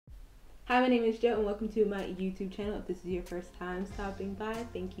Hi, my name is Joe and welcome to my YouTube channel. If this is your first time stopping by,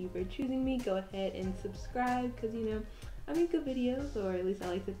 thank you for choosing me. Go ahead and subscribe because I make good videos, or at least I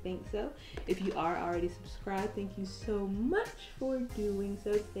like to think so. If you are already subscribed, thank you so much for doing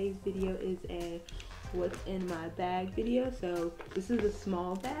so. Today's video is a what's in my bag video. So this is a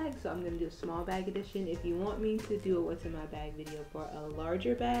small bag, so I'm going to do a small bag edition. If you want me to do a what's in my bag video for a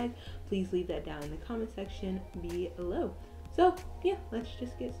larger bag, please leave that down in the comment section below. So yeah, let's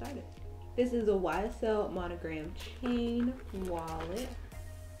just get started. This is a YSL monogram chain wallet,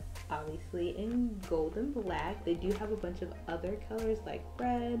 obviously in gold and black. They do have a bunch of other colors like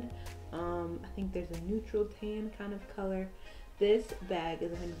red. I think there's a neutral tan kind of color. This bag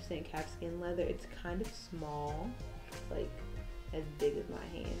is 100% calfskin leather. It's kind of small, it's like as big as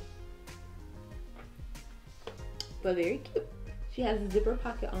my hand, but very cute. She has a zipper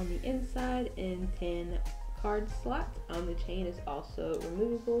pocket on the inside and 10 card slots. The chain is also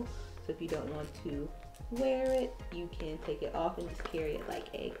removable, so if you don't want to wear it, you can take it off and just carry it like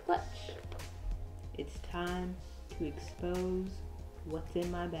a clutch. It's time to expose what's in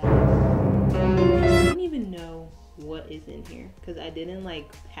my bag. I don't even know what is in here because I didn't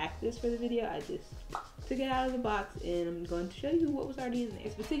pack this for the video. I just took it out of the box and I'm going to show you what was already in there.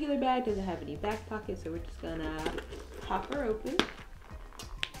 This particular bag doesn't have any back pockets, so we're just gonna pop her open.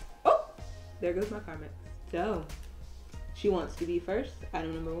 Oh, there goes my Carmex. So she wants to be first.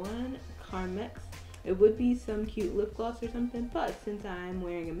 Item number 1, Carmex. It would be some cute lip gloss or something, but since I'm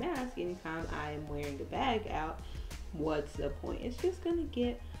wearing a mask anytime I am wearing the bag out, what's the point? It's just gonna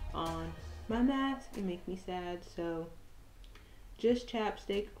get on my mask and make me sad, so just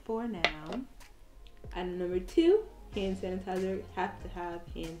chapstick for now. Item number 2, hand sanitizer. Have to have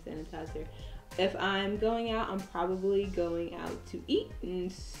hand sanitizer. If I'm going out, I'm probably going out to eat,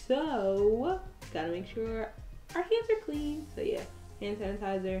 and so gotta make sure our hands are clean. So yeah, hand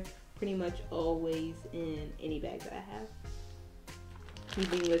sanitizer pretty much always in any bag that I have.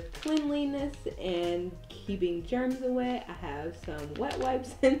 Keeping with cleanliness and keeping germs away, I have some wet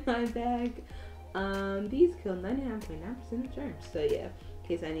wipes in my bag. These kill 99.9% of germs. So yeah, in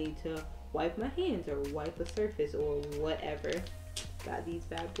case I need to wipe my hands or wipe a surface or whatever, got these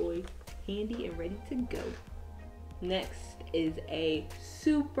bad boys handy and ready to go. Next is a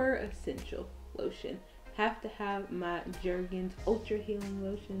super essential lotion. Have to have my Jergens Ultra Healing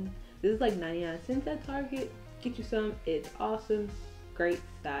Lotion. This is like 99 cents at Target. Get you some, it's awesome. Great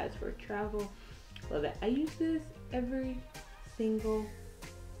size for travel. Love it. I use this every single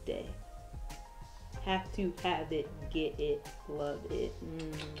day. Have to have it, get it, love it.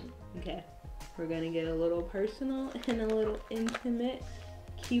 Okay, we're gonna get a little personal and a little intimate.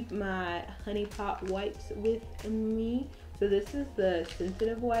 Keep my Honey Pot wipes with me. So this is the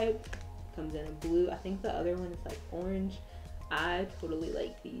sensitive wipe. Comes in a blue. I think the other one is like orange. I totally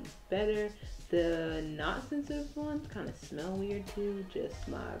like these better. The not sensitive ones kind of smell weird too, just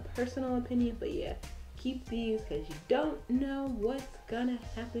my personal opinion, but yeah, keep these because you don't know what's gonna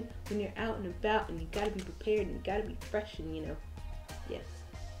happen when you're out and about, and you gotta be prepared and you gotta be fresh, and yes.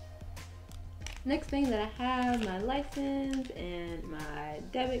 Next thing that I have, my license and my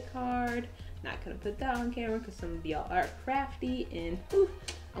debit card. Not gonna put that on camera because some of y'all are crafty, and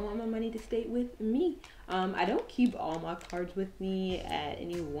I want my money to stay with me. I don't keep all my cards with me at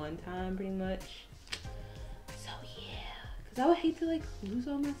any one time pretty much. So yeah, because I would hate to lose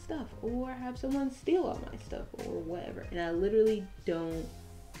all my stuff or have someone steal all my stuff or whatever. And I literally don't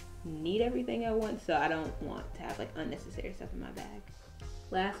need everything at once, so I don't want to have unnecessary stuff in my bag.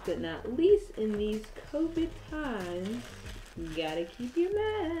 Last but not least, in these COVID times, you gotta keep your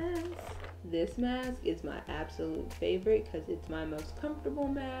mask. This mask is my absolute favorite because it's my most comfortable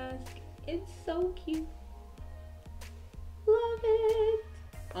mask. It's so cute. Love it.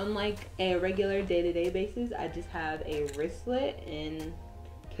 On a regular day-to-day basis, I just have a wristlet and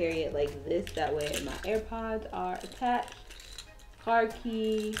carry it like this. That way my AirPods are attached, car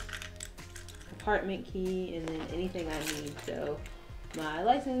key, apartment key, and then anything I need. So my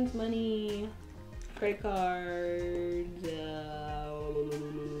license, money, credit cards,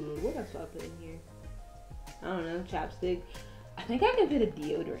 what else do I put in here? I don't know, chapstick. I think I can fit a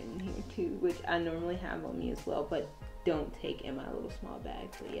deodorant in here too, which I normally have on me as well, but don't take in my little small bag.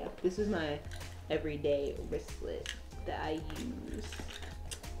 So yeah, this is my everyday wristlet that I use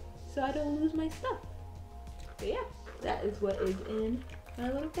so I don't lose my stuff. So yeah, that is what is in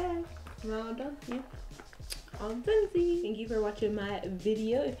my little bag. I'm all done, yeah. On Thursday. Thank you for watching my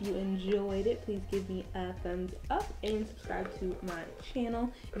video. If you enjoyed it, please give me a thumbs up and subscribe to my channel.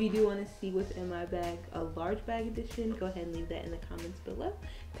 If you do want to see what's in my bag, a large bag edition, go ahead and leave that in the comments below.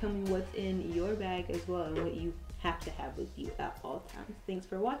 Tell me what's in your bag as well and what you have to have with you at all times. Thanks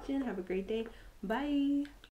for watching. Have a great day. Bye.